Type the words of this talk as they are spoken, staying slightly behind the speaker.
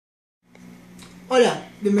Hola,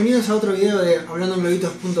 bienvenidos a otro video de Hablando en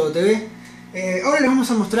Globitos.tv. Ahora les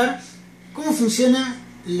vamos a mostrar cómo funciona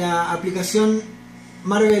la aplicación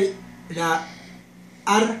Marvel, la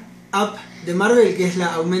App de Marvel, que es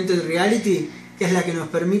la Augmented Reality, que es la que nos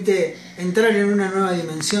permite entrar en una nueva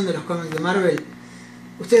dimensión de los cómics de Marvel.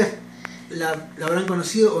 Ustedes la habrán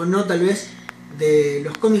conocido o no, tal vez, de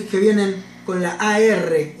los cómics que vienen con la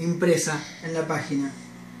AR impresa en la página.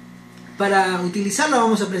 Para utilizarla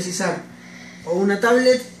vamos a precisar o una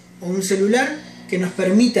tablet o un celular que nos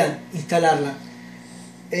permita instalarla.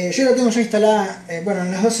 Yo la tengo ya instalada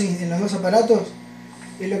en los dos aparatos,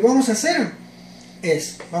 y lo que vamos a hacer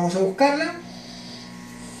es, vamos a buscarla,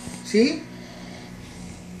 ¿sí?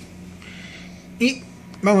 Y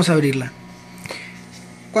vamos a abrirla.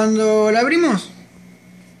 Cuando la abrimos,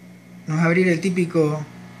 nos va a abrir el típico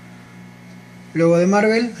logo de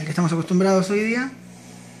Marvel al que estamos acostumbrados hoy día,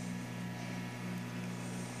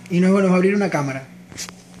 y luego nos va a abrir una cámara.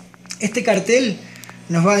 Este cartel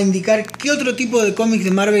nos va a indicar qué otro tipo de cómics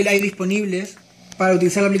de Marvel hay disponibles para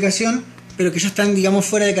utilizar la aplicación, pero que ya están, digamos,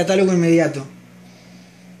 fuera de catálogo inmediato.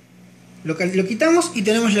 Lo quitamos y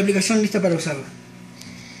tenemos la aplicación lista para usarla.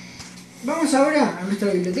 Vamos ahora a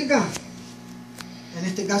nuestra biblioteca. En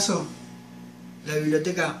este caso, la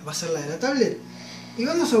biblioteca va a ser la de la tablet. Y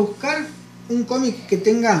vamos a buscar un cómic que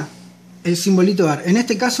tenga el simbolito AR. En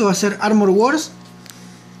este caso va a ser Armor Wars,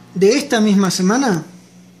 de esta misma semana,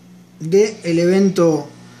 del evento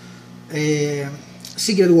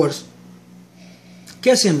Secret Wars.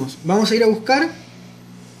 ¿Qué hacemos? Vamos a ir a buscar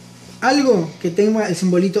algo que tenga el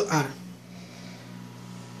simbolito AR.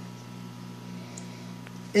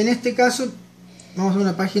 En este caso vamos a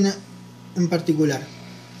una página en particular.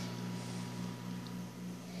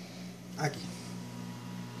 Aquí.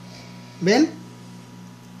 ¿Ven?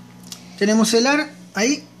 Tenemos el AR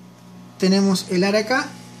ahí, tenemos el AR acá,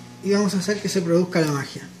 y vamos a hacer que se produzca la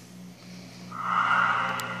magia.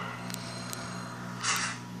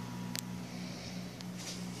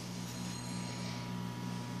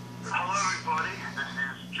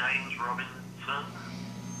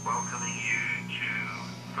 Welcoming you to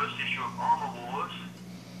first issue of Armor Wars,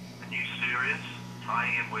 a new series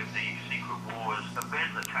tying in with the Secret Wars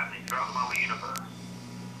event that's happening throughout the Marvel Universe.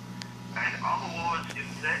 And Armor Wars is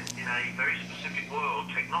set in a very specific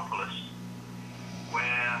world, Technopolis,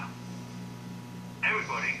 where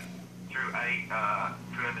everybody, through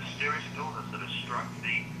a mysterious illness that has struck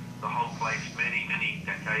the whole place many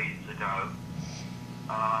decades ago,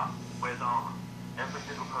 wears armor. Every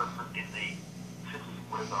single person in the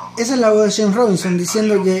Esa es la voz de James Robinson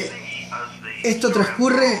diciendo que esto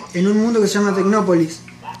transcurre en un mundo que se llama Tecnópolis,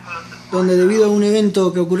 donde debido a un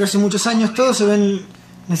evento que ocurrió hace muchos años, todos se ven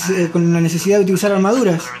con la necesidad de utilizar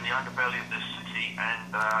armaduras.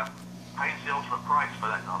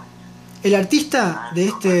 El artista de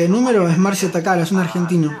este número es Marcio Takara, es un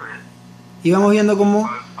argentino, y vamos viendo cómo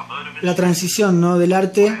la transición, ¿no?, del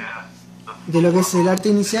arte, de lo que es el arte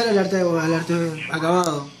inicial al arte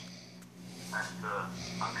acabado.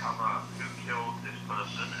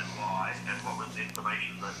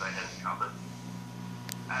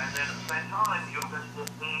 And then at the same time, you're going to get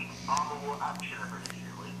big Armor War action every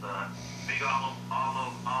issue with big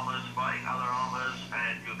armors fighting other armors,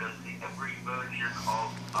 and you're going to see every version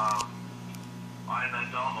of Iron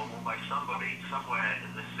Man's armor worn by somebody somewhere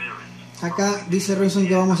in this series. Acá dice Robinson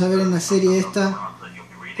que vamos a ver en la serie esta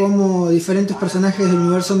cómo diferentes personajes del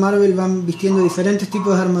universo Marvel van vistiendo diferentes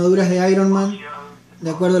tipos de armaduras de Iron Man de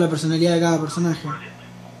acuerdo a la personalidad de cada personaje.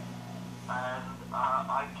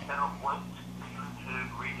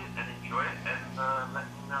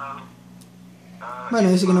 Bueno,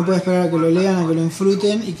 dice que no puede esperar a que lo lean, a que lo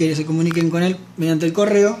disfruten y que se comuniquen con él mediante el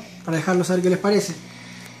correo para dejarlo saber qué les parece.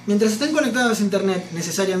 Mientras estén conectados a internet,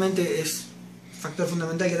 necesariamente es factor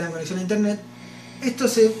fundamental que tengan conexión a internet. Esto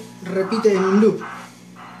se repite en un loop.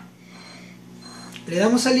 Le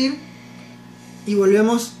damos salir y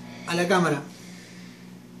volvemos a la cámara.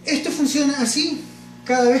 Esto funciona así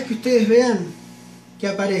cada vez que ustedes vean que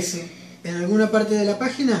aparece en alguna parte de la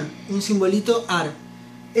página un simbolito AR.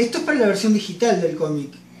 Esto es para la versión digital del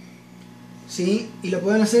cómic, ¿sí? Y lo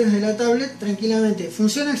pueden hacer desde la tablet tranquilamente.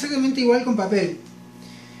 Funciona exactamente igual con papel.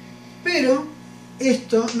 Pero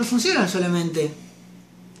esto no funciona solamente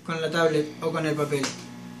con la tablet o con el papel.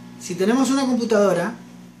 Si tenemos una computadora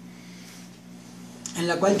en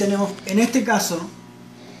la cual tenemos, en este caso,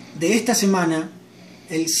 de esta semana,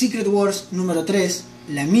 el Secret Wars número 3,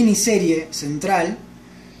 la miniserie central,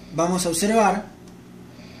 vamos a observar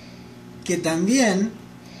que también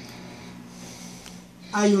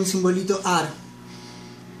hay un simbolito AR.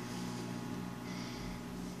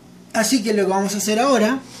 Así que lo que vamos a hacer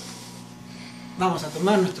ahora vamos a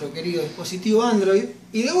tomar nuestro querido dispositivo Android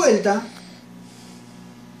y de vuelta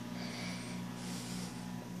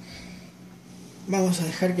vamos a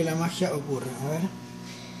dejar que la magia ocurra. A ver.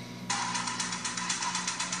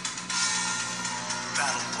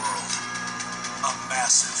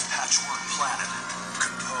 Patchwork planet,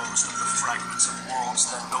 composed of the fragments of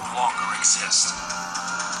worlds that no longer exist,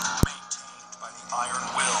 maintained by the iron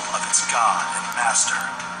will of its god and master,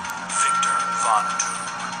 Victor Von Doom.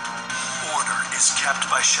 Order is kept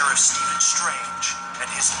by Sheriff Stephen Strange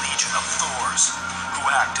and his legion of Thors, who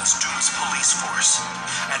act as Doom's police force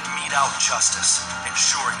and mete out justice,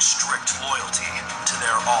 ensuring strict loyalty to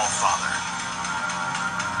their All-Father.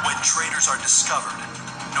 When traitors are discovered,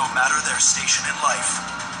 no matter their station in life,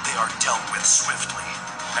 they are dealt with swiftly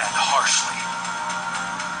and harshly.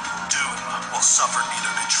 Doom will suffer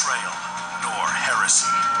neither betrayal nor heresy.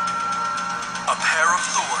 A pair of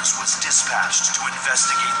Thors was dispatched to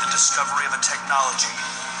investigate the discovery of a technology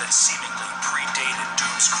that seemingly predated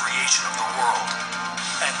Doom's creation of the world,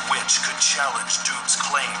 and which could challenge Doom's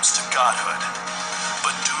claims to godhood.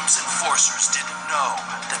 But Doom's enforcers didn't know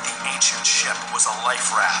that the ancient ship was a life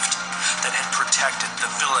raft that had protected the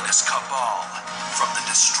villainous Cabal from the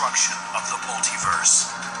destruction of the multiverse.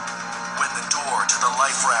 When the door to the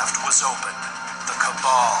life raft was open, the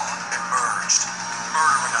Cabal emerged,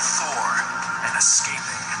 murdering a Thor and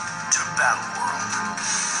escaping to Battleworld.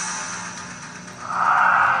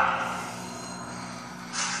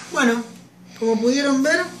 Bueno, como pudieron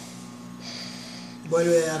ver,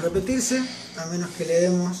 vuelve a repetirse, a menos que le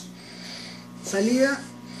demos salida,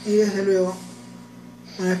 y desde luego,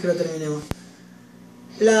 una vez que lo terminemos.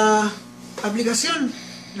 La aplicación,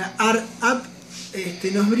 la AR App,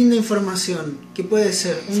 nos brinda información que puede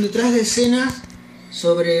ser un detrás de escena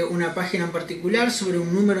sobre una página en particular, sobre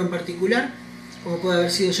un número en particular, como puede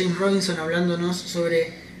haber sido James Robinson hablándonos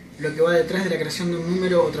sobre lo que va detrás de la creación de un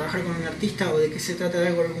número o trabajar con un artista o de qué se trata de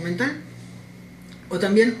algo argumental. O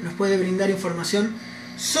también nos puede brindar información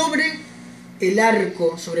sobre el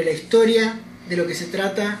arco, sobre la historia de lo que se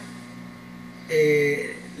trata,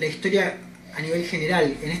 la historia a nivel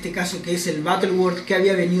general, en este caso que es el Battleworld, qué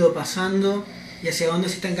había venido pasando y hacia dónde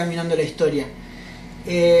se está encaminando la historia.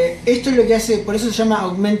 Esto es lo que hace, por eso se llama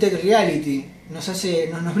Augmented Reality,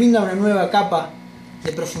 nos brinda una nueva capa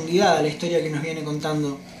de profundidad a la historia que nos viene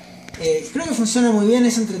contando. Creo que funciona muy bien,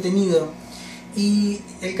 es entretenido, y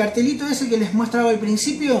el cartelito ese que les mostraba al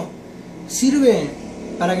principio sirve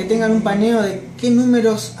para que tengan un paneo de qué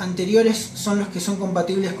números anteriores son los que son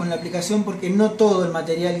compatibles con la aplicación, porque no todo el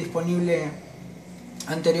material disponible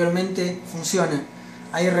anteriormente funciona.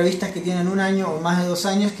 Hay revistas que tienen 1 año o más de 2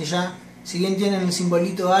 años que ya, si bien tienen el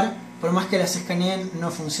simbolito AR, por más que las escaneen,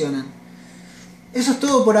 no funcionan. Eso es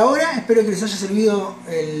todo por ahora, espero que les haya servido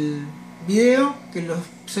el video, que lo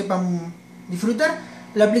sepan disfrutar.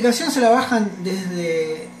 La aplicación se la bajan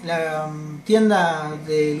desde la tienda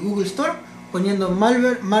del Google Store poniendo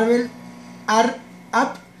Marvel AR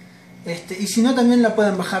App, y si no también la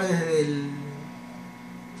pueden bajar desde el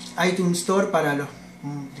iTunes Store para los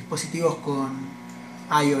dispositivos con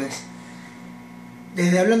iOS.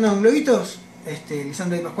 Desde Hablando con Globitos,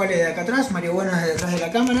 Lisandro y Pascuales de acá atrás, Mario Bueno desde detrás de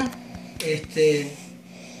la cámara.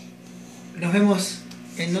 Nos vemos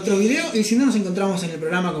en otro video, y si no, nos encontramos en el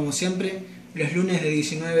programa como siempre los lunes de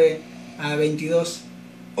 19 a 22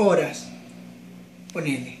 horas.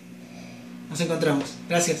 Ponele. Nos encontramos.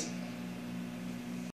 Gracias.